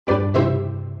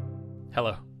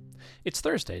Hello. It's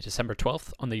Thursday, December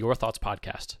 12th on the Your Thoughts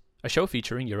podcast, a show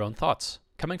featuring your own thoughts,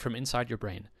 coming from inside your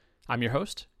brain. I'm your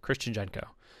host, Christian Jenko.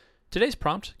 Today's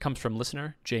prompt comes from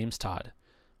listener James Todd.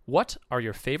 What are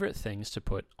your favorite things to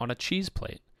put on a cheese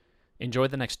plate? Enjoy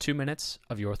the next 2 minutes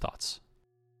of Your Thoughts.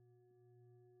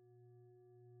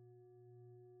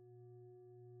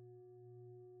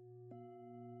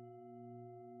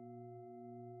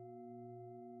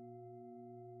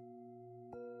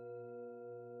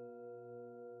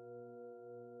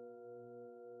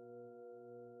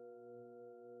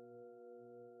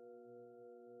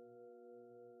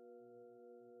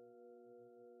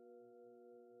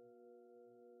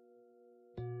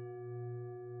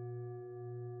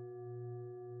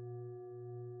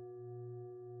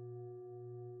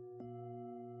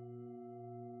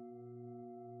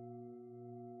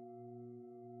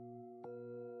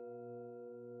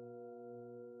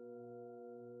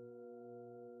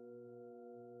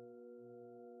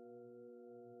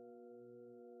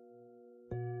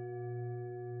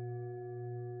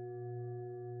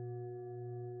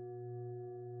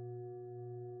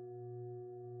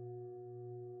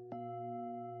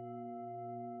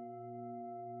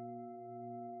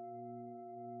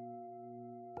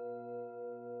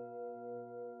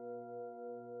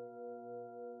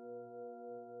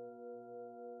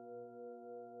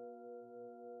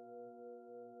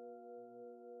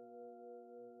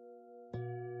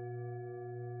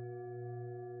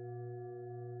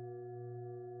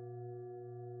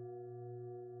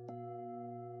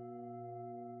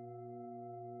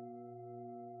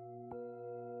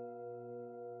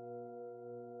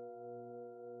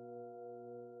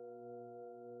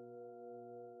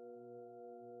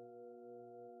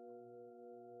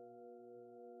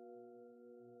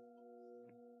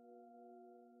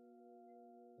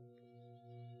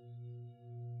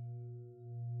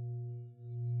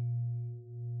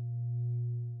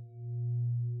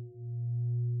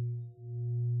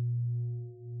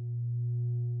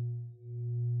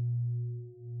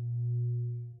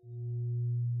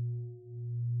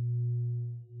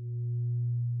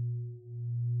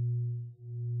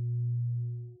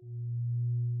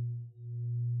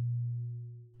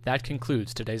 That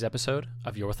concludes today's episode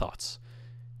of Your Thoughts.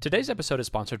 Today's episode is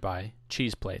sponsored by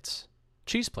Cheese Plates.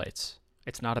 Cheese Plates.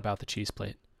 It's not about the cheese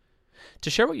plate. To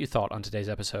share what you thought on today's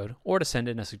episode, or to send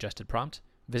in a suggested prompt,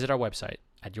 visit our website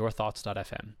at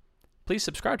yourthoughts.fm. Please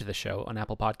subscribe to the show on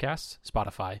Apple Podcasts,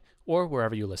 Spotify, or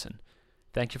wherever you listen.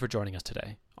 Thank you for joining us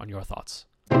today on Your Thoughts.